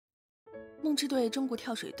梦之队中国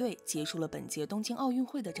跳水队结束了本届东京奥运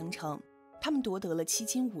会的征程，他们夺得了7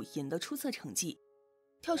金5银的出色成绩。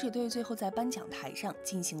跳水队最后在颁奖台上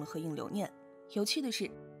进行了合影留念。有趣的是，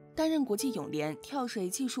担任国际泳联跳水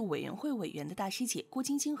技术委员会委员的大师姐郭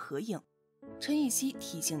晶晶合影，陈芋汐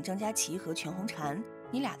提醒张家齐和全红嬋：“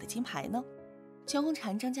你俩的金牌呢？”全红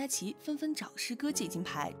嬋、张家齐纷纷找师哥借金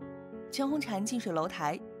牌。全红嬋近水楼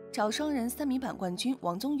台，找双人3米板冠军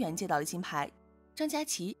王宗源借到了金牌。张家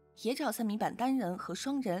齐也找3米板单人和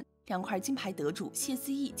双人2块金牌得主谢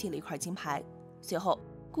思义借了1块金牌。随后，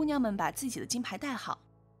姑娘们把自己的金牌戴好，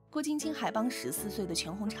郭晶晶还帮14岁的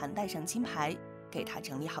全红嬋戴上金牌，给她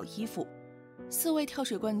整理好衣服。4位跳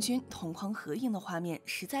水冠军同框合影的画面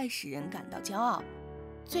实在使人感到骄傲。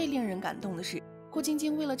最令人感动的是，郭晶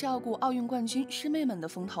晶为了照顾奥运冠军师妹们的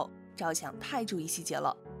风头，照相太注意细节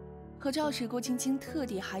了。合照时，郭晶晶特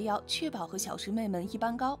地哈腰，确保和小师妹们一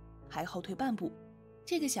般高，还后退半步。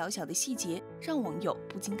这个小小的细节让网友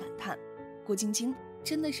不禁感叹，郭晶晶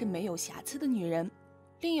真的是没有瑕疵的女人。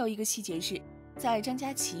另有一个细节是，在张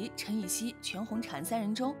家齐、陈芋汐、全红嬋3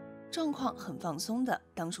人中，状况很放松的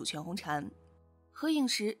当属全红嬋。合影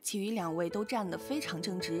时，其余2位都站得非常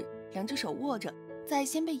正直，2只手握着，在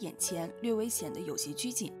先辈眼前略微显得有些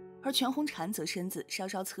拘谨，而全红嬋则身子稍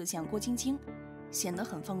稍侧向郭晶晶，显得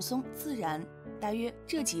很放松自然，大约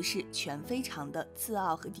这即是全非常的自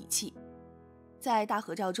傲和底气。在大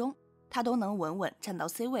合照中，她都能稳稳站到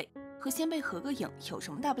C 位，和先辈合个影有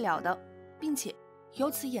什么大不了的，并且由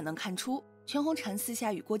此也能看出全红嬋私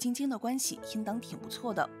下与郭晶晶的关系应当挺不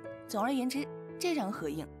错的。总而言之，这张合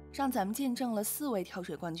影让咱们见证了4位跳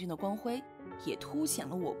水冠军的光辉，也凸显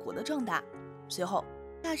了我国的壮大。随后，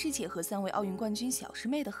大师姐和3位奥运冠军小师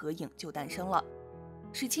妹的合影就诞生了。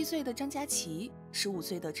17岁的张家齐、15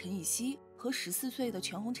岁的陈芋汐和14岁的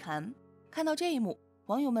全红嬋。看到这一幕，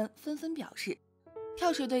网友们纷纷表示，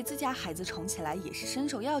跳水队自家孩子宠起来也是伸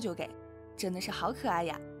手要就给，真的是好可爱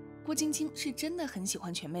呀！郭晶晶是真的很喜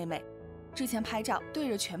欢全妹妹，之前拍照对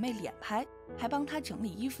着全妹脸拍，还帮她整理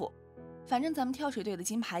衣服。反正咱们跳水队的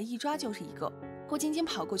金牌一抓就是一个，郭晶晶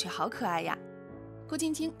跑过去好可爱呀！郭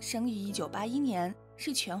晶晶生于1981年，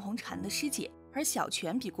是全红嬋的师姐，而小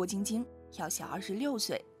全比郭晶晶要小26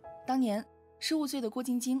岁。当年15岁的郭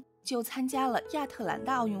晶晶就参加了亚特兰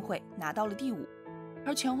大奥运会，拿到了第5，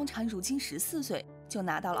而全红嬋如今14岁就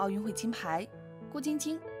拿到了奥运会金牌。郭晶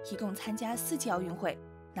晶一共参加4届奥运会，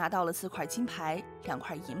拿到了4块金牌、2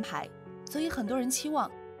块银牌，所以很多人期望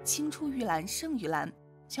青出于蓝胜于蓝，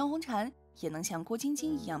全红嬋也能像郭晶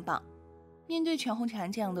晶一样棒。面对全红嬋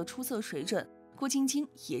这样的出色水准，郭晶晶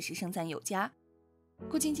也是盛赞有加。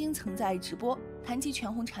郭晶晶曾在直播谈及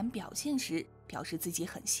全红嬋表现时，表示自己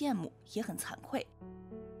很羡慕，也很惭愧，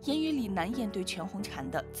言语里难掩对全红嬋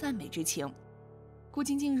的赞美之情。郭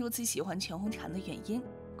晶晶如此喜欢全红嬋的原因，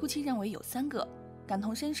顾七认为有3个：感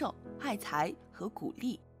同身受、爱才和鼓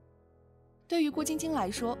励。对于郭晶晶来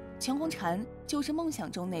说，全红嬋就是梦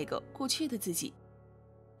想中那个过去的自己。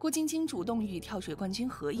郭晶晶主动与跳水冠军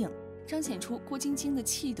合影，彰显出郭晶晶的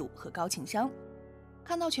气度和高情商。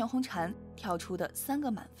看到全红嬋跳出的3个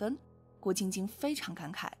满分，郭晶晶非常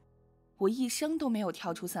感慨，我一生都没有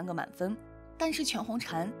跳出3个满分，但是全红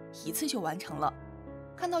嬋一次就完成了。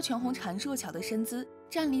看到全红嬋弱小的身姿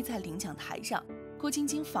站立在领奖台上，郭晶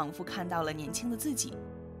晶仿佛看到了年轻的自己，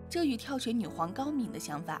这与跳水女皇高敏的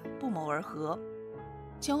想法不谋而合。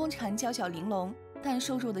全红嬋娇小玲珑，但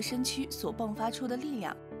瘦弱的身躯所迸发出的力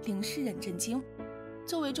量令世人震惊。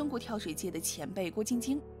作为中国跳水界的前辈，郭晶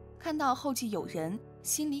晶看到后继有人，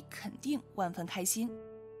心里肯定万分开心，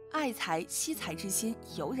爱才惜才之心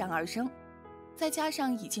油然而生。再加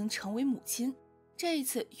上已经成为母亲，这一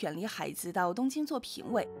次远离孩子到东京做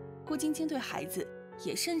评委，郭晶晶对孩子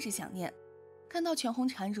也甚是想念。看到全红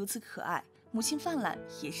嬋如此可爱，母亲范兰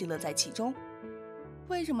也是乐在其中。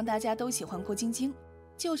为什么大家都喜欢郭晶晶？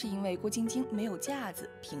就是因为郭晶晶没有架子，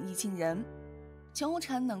平易近人。全红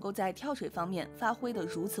嬋能够在跳水方面发挥得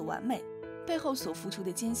如此完美，背后所付出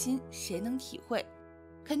的艰辛谁能体会？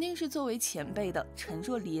肯定是作为前辈的陈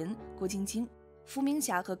若琳、郭晶晶、伏明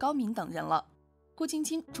霞和高敏等人了。郭晶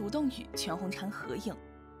晶主动与全红嬋合影，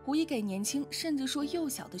无疑给年轻甚至说幼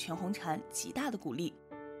小的全红嬋极大的鼓励。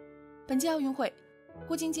本届奥运会，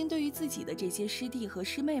郭晶晶对于自己的这些师弟和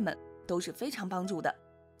师妹们都是非常帮助的，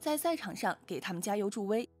在赛场上给他们加油助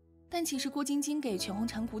威。但其实郭晶晶给全红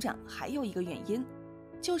嬋鼓掌还有一个原因，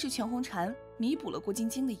就是全红嬋弥补了郭晶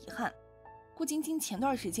晶的遗憾。郭晶晶前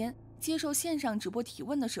段时间接受线上直播提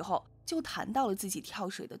问的时候，就谈到了自己跳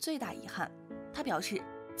水的最大遗憾。她表示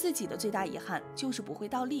自己的最大遗憾就是不会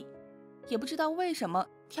倒立，也不知道为什么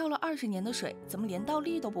跳了20年的水，怎么连倒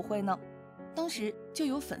立都不会呢？当时就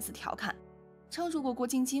有粉丝调侃，称如果郭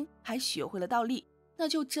晶晶还学会了倒立，那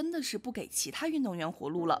就真的是不给其他运动员活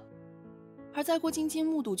路了。而在郭晶晶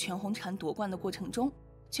目睹全红嬋夺冠的过程中，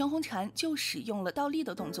全红嬋就使用了倒立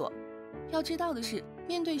的动作。要知道的是，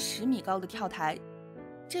面对10米高的跳台，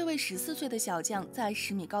这位14岁的小将在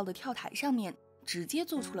10米高的跳台上面直接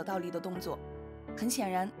做出了倒立的动作。很显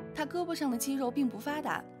然，他胳膊上的肌肉并不发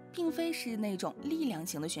达，并非是那种力量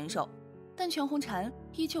型的选手，但全红嬋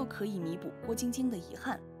依旧可以弥补郭晶晶的遗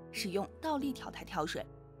憾，使用倒立跳台跳水，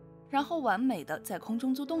然后完美的在空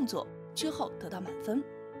中做动作，之后得到满分。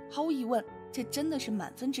毫无疑问，这真的是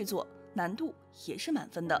满分之作，难度也是满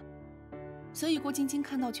分的。所以郭晶晶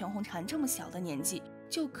看到全红嬋这么小的年纪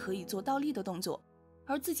就可以做倒立的动作，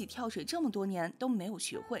而自己跳水这么多年都没有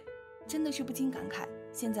学会，真的是不禁感慨，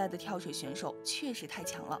现在的跳水选手确实太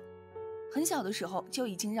强了。很小的时候就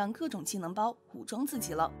已经让各种技能包武装自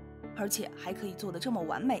己了，而且还可以做得这么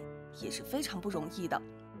完美，也是非常不容易的。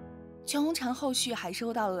全红嬋后续还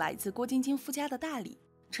收到了来自郭晶晶夫家的大礼，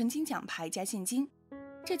纯金奖牌加现金。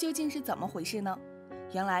这究竟是怎么回事呢？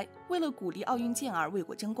原来为了鼓励奥运健儿为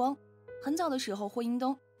国争光，很早的时候霍英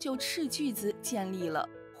东就斥巨资建立了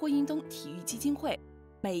霍英东体育基金会，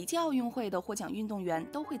每一届奥运会的获奖运动员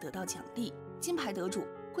都会得到奖励，金牌得主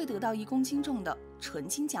会得到1公斤重的纯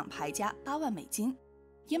金奖牌加8万美金，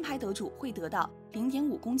银牌得主会得到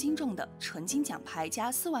0.5公斤重的纯金奖牌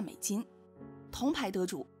加4万美金，铜牌得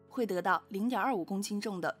主会得到0.25公斤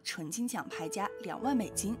重的纯金奖牌加2万美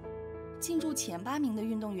金。进入前8名的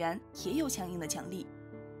运动员也有相应的奖励。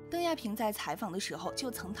邓亚萍在采访的时候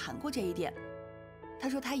就曾谈过这一点，她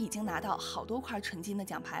说她已经拿到好多块纯金的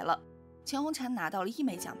奖牌了，全红嬋拿到了1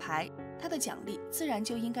枚奖牌，她的奖励自然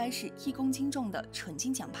就应该是1公斤重的纯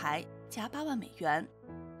金奖牌加8万美元。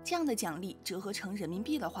这样的奖励折合成人民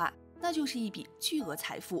币的话，那就是一笔巨额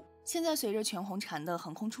财富。现在随着全红嬋的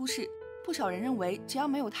横空出世，不少人认为只要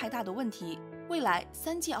没有太大的问题，未来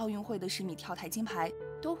3届奥运会的10米跳台金牌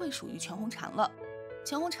都会属于全红嬋了。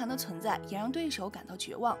全红嬋的存在也让对手感到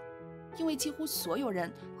绝望，因为几乎所有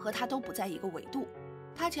人和他都不在一个维度，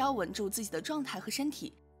他只要稳住自己的状态和身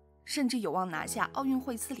体，甚至有望拿下奥运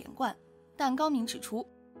会4连冠。但高明指出，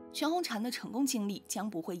全红嬋的成功经历将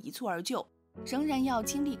不会一蹴而就，仍然要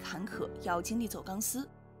经历坎坷，要经历走钢丝，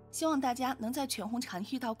希望大家能在全红嬋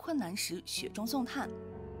遇到困难时雪中送炭。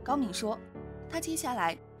高明说，他接下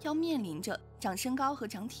来要面临着长身高和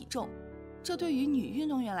长体重，这对于女运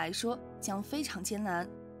动员来说将非常艰难。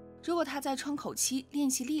如果她在窗口期练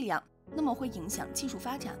习力量，那么会影响技术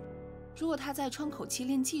发展；如果她在窗口期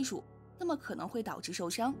练技术，那么可能会导致受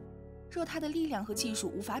伤。若她的力量和技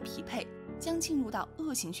术无法匹配，将进入到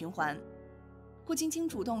恶性循环。郭晶晶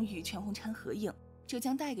主动与全红嬋合影，这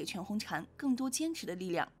将带给全红嬋更多坚持的力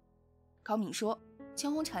量。高敏说，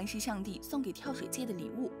全红嬋是上帝送给跳水界的礼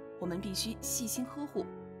物，我们必须细心呵护。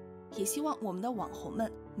也希望我们的网红们、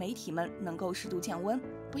媒体们能够适度降温，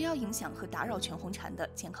不要影响和打扰全红嬋的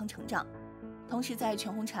健康成长。同时在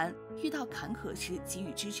全红嬋遇到坎坷时给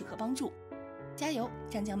予支持和帮助。加油，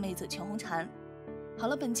湛江妹子全红嬋！好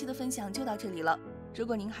了，本期的分享就到这里了。如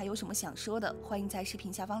果您还有什么想说的，欢迎在视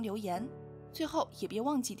频下方留言。最后也别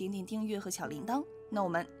忘记点点订阅和小铃铛。那我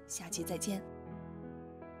们下期再见。